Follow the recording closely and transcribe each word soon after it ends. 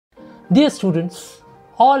Dear students,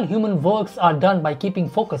 all human works are done by keeping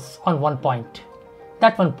focus on one point.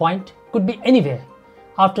 That one point could be anywhere.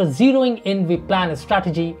 After zeroing in, we plan a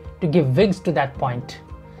strategy to give wings to that point.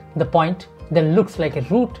 The point then looks like a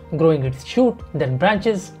root growing its shoot, then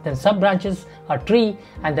branches, then sub-branches, a tree,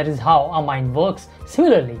 and that is how our mind works.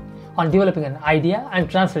 Similarly, on developing an idea and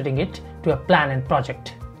translating it to a plan and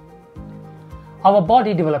project. Our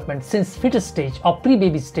body development since fetus stage or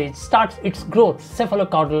pre-baby stage starts its growth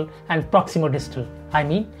cephalocaudal and proximodistal. I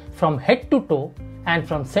mean from head to toe and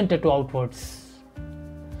from center to outwards.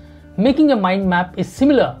 Making a mind map is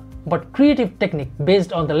similar but creative technique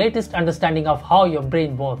based on the latest understanding of how your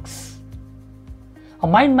brain works. A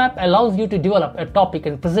mind map allows you to develop a topic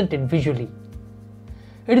and present it visually.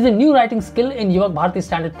 It is a new writing skill in Yuvakbharati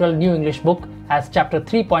Standard 12 New English book as chapter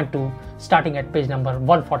 3.2 starting at page number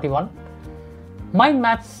 141. Mind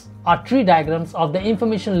maps are tree diagrams of the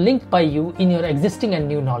information linked by you in your existing and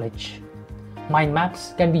new knowledge. Mind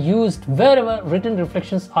maps can be used wherever written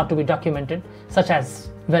reflections are to be documented, such as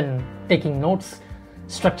when taking notes,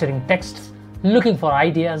 structuring texts, looking for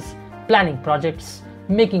ideas, planning projects,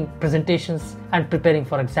 making presentations, and preparing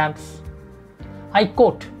for exams. I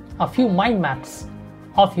quote a few mind maps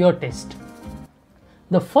of your taste.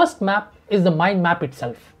 The first map is the mind map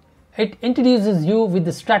itself. It introduces you with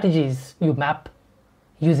the strategies you map,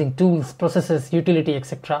 using tools, processes, utility,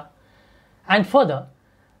 etc. and further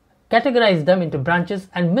categorize them into branches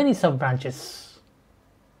and many sub-branches.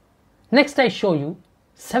 Next, I show you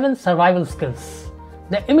 7 survival skills.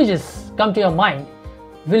 The images come to your mind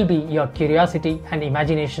will be your curiosity and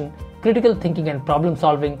imagination, critical thinking and problem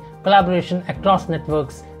solving, collaboration across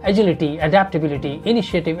networks, agility, adaptability,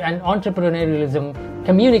 initiative and entrepreneurialism,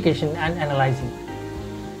 communication and analyzing.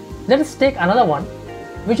 Let us take another one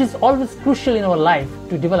which is always crucial in our life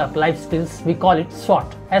to develop life skills. We call it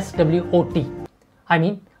SWOT, S-W-O-T. I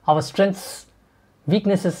mean our strengths,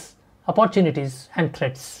 weaknesses, opportunities and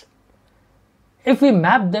threats. If we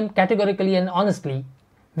map them categorically and honestly,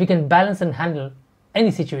 we can balance and handle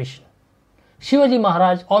any situation. Shivaji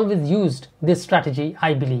Maharaj always used this strategy,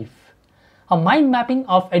 I believe. A mind mapping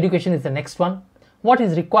of education is the next one. What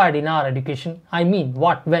is required in our education? I mean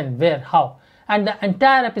what, when, where, how, and the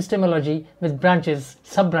entire epistemology with branches,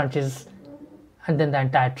 sub-branches, and then the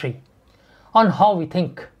entire tree. On how we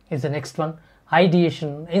think is the next one.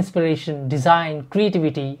 Ideation, inspiration, design,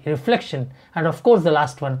 creativity, reflection, and of course the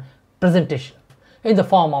last one, presentation, in the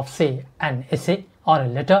form of say an essay or a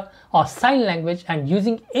letter or sign language and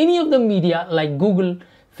using any of the media like Google,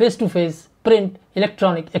 face-to-face, print,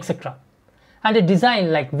 electronic, etc. And a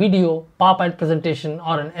design like video, PowerPoint presentation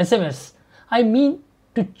or an SMS. I mean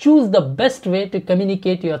to choose the best way to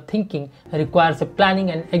communicate your thinking requires a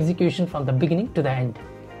planning and execution from the beginning to the end.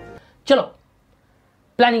 Chalo,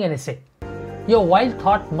 planning an essay. Your wild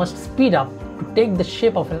thought must speed up to take the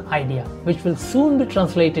shape of an idea, which will soon be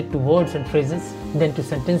translated to words and phrases, then to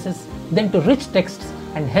sentences, then to rich texts,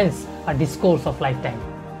 and hence a discourse of lifetime.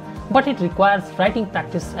 But it requires writing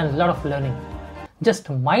practice and a lot of learning. Just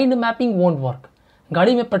mind mapping won't work.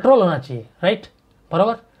 गाड़ी में petrol होना चाहिए, right?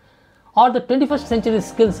 बराबर? Or the 21st century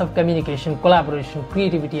skills of communication, collaboration,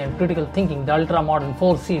 creativity and critical thinking, the ultra modern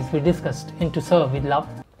 4 C's we discussed in To Serve with Love.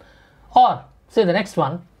 Or say the next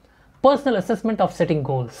one, personal assessment of setting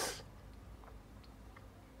goals.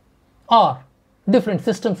 Or different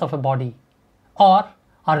systems of a body. Or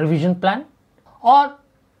a revision plan. Or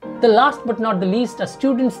the last but not the least, a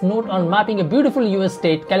student's note on mapping a beautiful US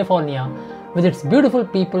state, California, with its beautiful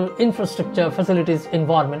people, infrastructure, facilities,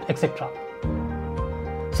 environment, etc.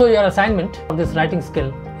 So your assignment of this writing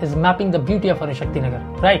skill is mapping the beauty of Anushakti-Nagar,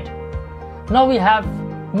 right? Now we have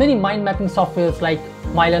many mind mapping softwares like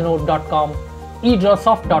Milanote.com,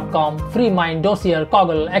 eDrawSoft.com, FreeMind, Dossier,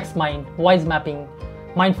 Coggle, XMind, Wise Mapping,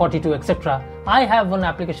 Mind42, etc. I have one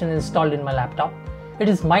application installed in my laptop. It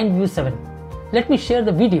is MindView 7. Let me share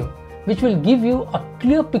the video which will give you a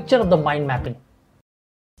clear picture of the mind mapping.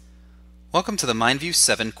 Welcome to the MindView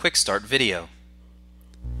 7 Quick Start video.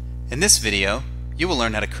 In this video, you will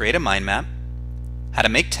learn how to create a mind map, how to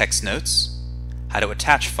make text notes, how to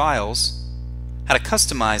attach files, how to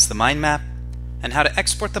customize the mind map, and how to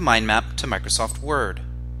export the mind map to Microsoft Word.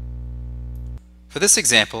 For this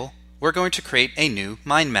example, we're going to create a new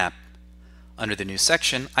mind map. Under the New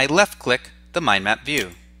section, I left-click the mind map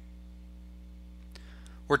view.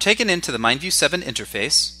 We're taken into the MindView 7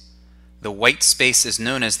 interface. The white space is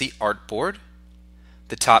known as the artboard.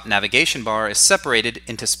 The top navigation bar is separated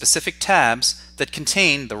into specific tabs that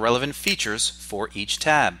contain the relevant features for each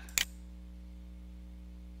tab.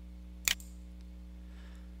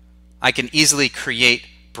 I can easily create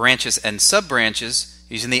branches and sub-branches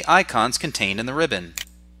using the icons contained in the ribbon.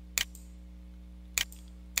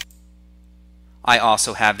 I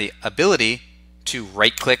also have the ability to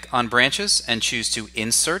right-click on branches and choose to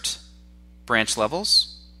insert branch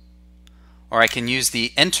levels, or I can use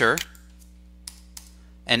the Enter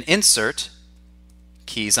and Insert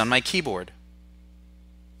keys on my keyboard.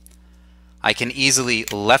 I can easily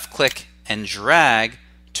left-click and drag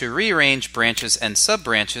to rearrange branches and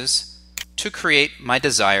sub-branches to create my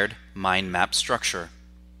desired mind map structure.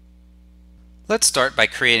 Let's start by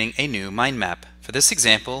creating a new mind map. For this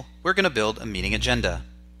example, we're going to build a meeting agenda.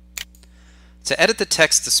 To edit the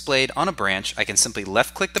text displayed on a branch, I can simply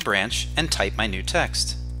left-click the branch and type my new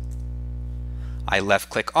text. I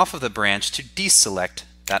left-click off of the branch to deselect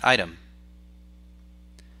that item.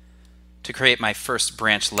 To create my first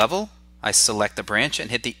branch level, I select the branch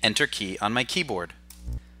and hit the Enter key on my keyboard.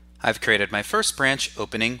 I've created my first branch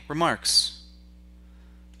opening remarks.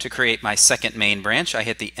 To create my second main branch, I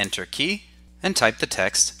hit the Enter key and type the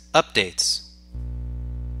text Updates.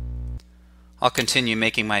 I'll continue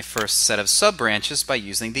making my first set of sub-branches by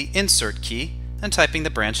using the Insert key and typing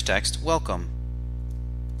the branch text Welcome.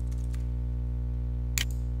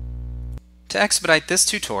 To expedite this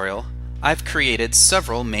tutorial, I've created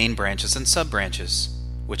several main branches and sub-branches,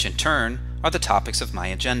 which in turn are the topics of my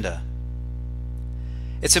agenda.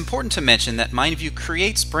 It's important to mention that MindView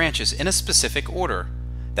creates branches in a specific order.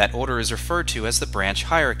 That order is referred to as the branch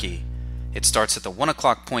hierarchy. It starts at the 1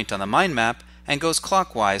 o'clock point on the mind map and goes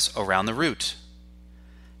clockwise around the route.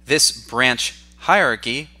 This branch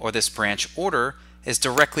hierarchy, or this branch order, is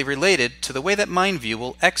directly related to the way that MindView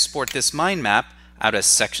will export this mind map out as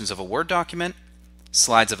sections of a Word document,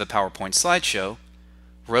 slides of a PowerPoint slideshow,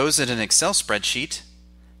 rows in an Excel spreadsheet,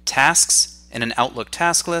 tasks in an Outlook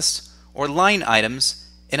task list, or line items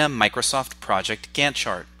in a Microsoft Project Gantt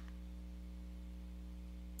chart.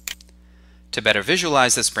 To better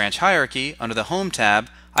visualize this branch hierarchy, under the Home tab,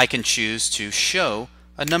 I can choose to show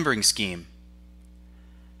a numbering scheme.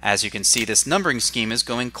 As you can see, this numbering scheme is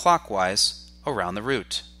going clockwise around the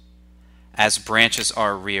route. As branches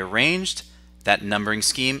are rearranged, that numbering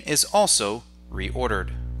scheme is also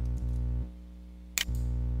reordered.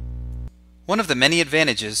 One of the many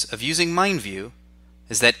advantages of using MindView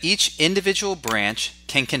is that each individual branch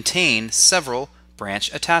can contain several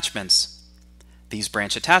branch attachments. These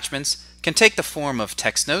branch attachments can take the form of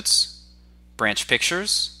text notes, branch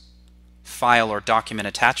pictures, file or document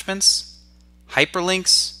attachments,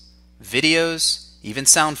 hyperlinks, videos, even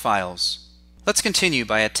sound files. Let's continue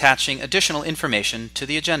by attaching additional information to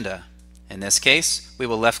the agenda. In this case, we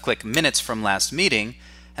will left-click Minutes from last meeting,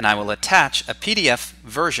 and I will attach a PDF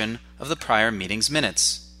version of the prior meeting's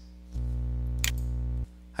minutes.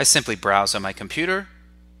 I simply browse on my computer,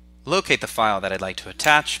 locate the file that I'd like to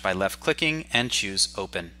attach by left-clicking and choose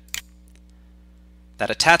Open. That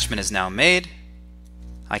attachment is now made.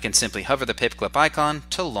 I can simply hover the paperclip icon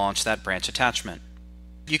to launch that branch attachment.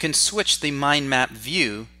 You can switch the mind map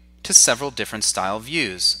view to several different style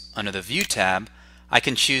views. Under the View tab, I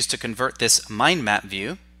can choose to convert this mind map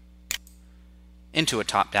view into a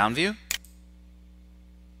top-down view,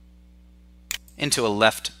 into a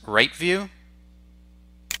left-right view,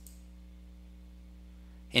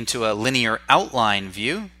 into a linear outline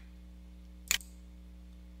view,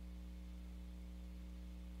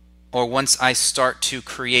 or once I start to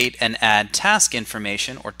create and add task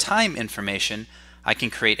information or time information, I can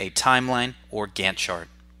create a timeline or Gantt chart.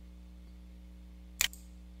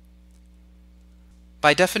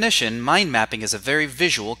 By definition, mind mapping is a very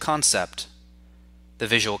visual concept. The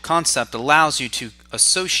visual concept allows you to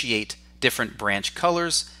associate different branch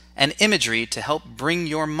colors and imagery to help bring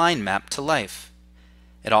your mind map to life.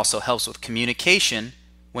 It also helps with communication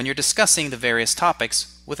when you're discussing the various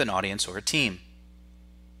topics with an audience or a team.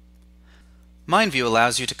 MindView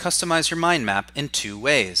allows you to customize your mind map in two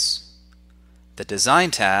ways. The Design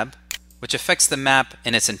tab, which affects the map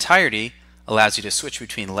in its entirety, allows you to switch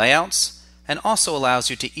between layouts and also allows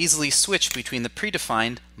you to easily switch between the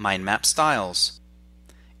predefined mind map styles.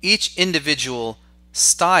 Each individual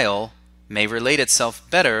style may relate itself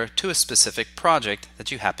better to a specific project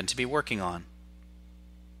that you happen to be working on.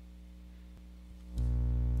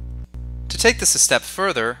 To take this a step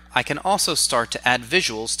further, I can also start to add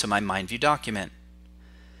visuals to my MindView document.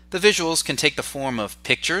 The visuals can take the form of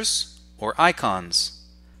pictures or icons.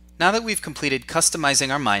 Now that we've completed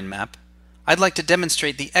customizing our mind map, I'd like to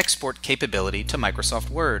demonstrate the export capability to Microsoft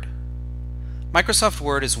Word. Microsoft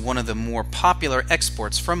Word is one of the more popular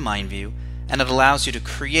exports from MindView, and it allows you to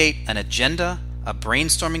create an agenda, a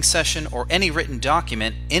brainstorming session, or any written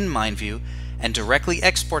document in MindView and directly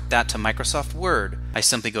export that to Microsoft Word. I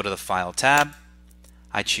simply go to the File tab,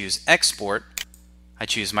 I choose Export, I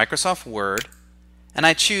choose Microsoft Word, and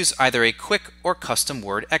I choose either a quick or custom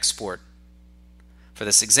Word export. For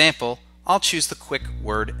this example, I'll choose the quick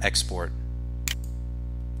word export.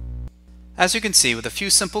 As you can see, with a few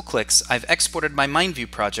simple clicks, I've exported my MindView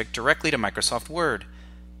project directly to Microsoft Word.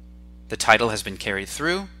 The title has been carried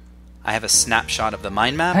through. I have a snapshot of the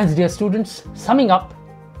mind map. Hence, dear students, summing up,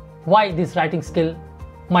 why this writing skill,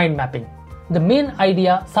 mind mapping. The main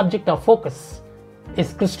idea, subject of focus,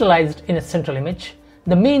 is crystallized in a central image.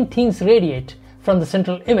 The main themes radiate from the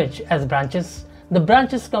central image as branches. The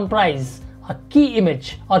branches comprise a key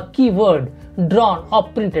image or key word drawn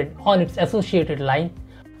or printed on its associated line.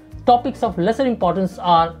 Topics of lesser importance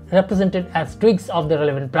are represented as twigs of the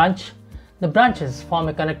relevant branch. The branches form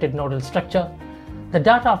a connected nodal structure. The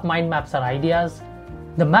data of mind maps are ideas.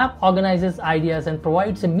 The map organizes ideas and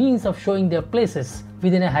provides a means of showing their places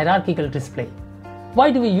within a hierarchical display.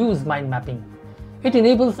 Why do we use mind mapping? It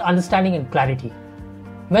enables understanding and clarity.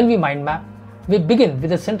 When we mind map, we begin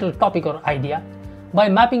with a central topic or idea. By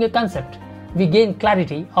mapping a concept, we gain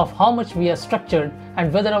clarity of how much we are structured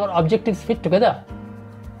and whether our objectives fit together.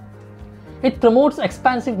 It promotes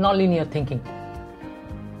expansive nonlinear thinking.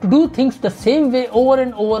 To do things the same way over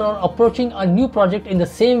and over or approaching a new project in the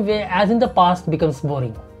same way as in the past becomes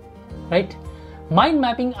boring, right? Mind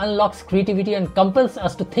mapping unlocks creativity and compels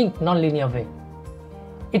us to think nonlinear way.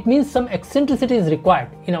 It means some eccentricity is required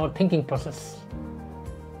in our thinking process.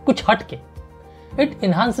 Kuch hatke. It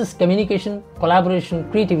enhances communication,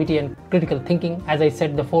 collaboration, creativity and critical thinking. As I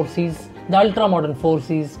said, the 4 C's, the ultra-modern 4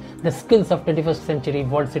 C's, the skills of 21st century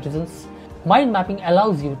world citizens. Mind mapping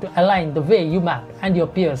allows you to align the way you map and your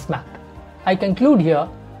peers map. I conclude here.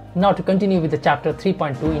 Now to continue with the chapter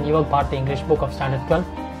 3.2 in Yuvakbharati English Book of Standard 12,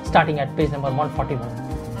 starting at page number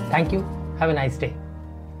 141. Thank you. Have a nice day.